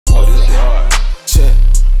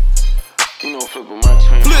Flip with my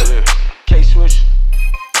twin. Flip. K-switch.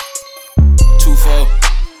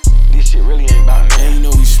 2-4. This shit really ain't about me. Man, you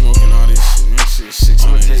know we smoking all this shit. Man, shit 600.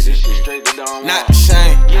 I'ma take this shit straight to Don. Not the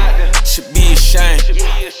same. Should be ashamed.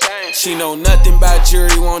 She know nothing about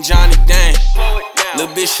jury, want Johnny Dang. Lil'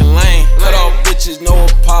 bitch lame. Cut off bitches, no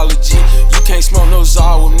apology. You can't smoke no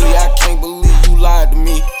Czar with me. I can't believe you lied to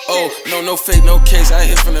me. Oh, no fake, no case. I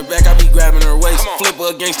hit from the back, I be grabbing her waist.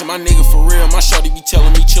 Flippa against my nigga for real. My shorty be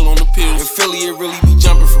telling me chill on the pills. In Philly, it really be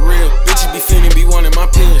jumping for real. Bitches be feeling, be wanting my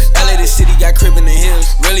pills. LA, the city got crib in the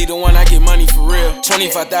hills. Really the one I get money for real.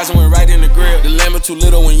 25,000 went right in the grill. The lamb too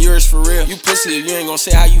little when yours for real. You pussy if you ain't gon'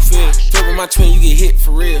 say how you feel. Flip with my twin, you get hit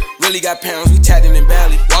for real. Really got pounds, we tagged in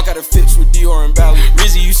Bally. Walk out of Phipps with Dior and Bally.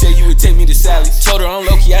 Rizzy, you said you would take me to Sally. Told her I'm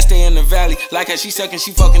low-key, I stay in the valley. Like how she suckin',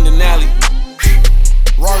 she fucking Denali.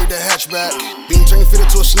 Rory the hatchback, beam chain fitted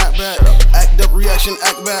to a snapback. Act up, reaction,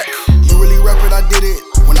 act back. You really rap it, I did it.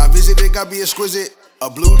 When I visit it, gotta be exquisite. A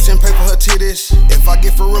blue 10 paper, her titties. If I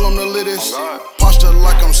get for real, I'm the littest. Posture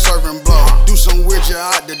like I'm serving blow. Do some weird, you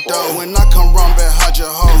out the door. When I come round, bet hide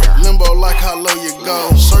your hoe. Limbo like how low you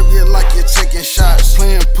go. Serve it like you're taking shots.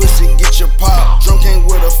 Playing pussy, get your pop. Drunk ain't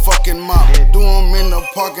with a fucking mop. Do 'em in the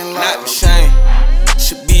parking lot. Not ashamed,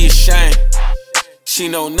 should be ashamed. She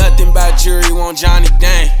know nothing about jury, want Johnny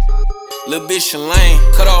Dang. Lil' bitch lame.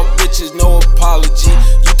 Cut off bitches, no apology.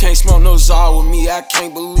 You can't smoke no Czar with me. I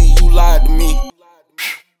can't believe you lied to me.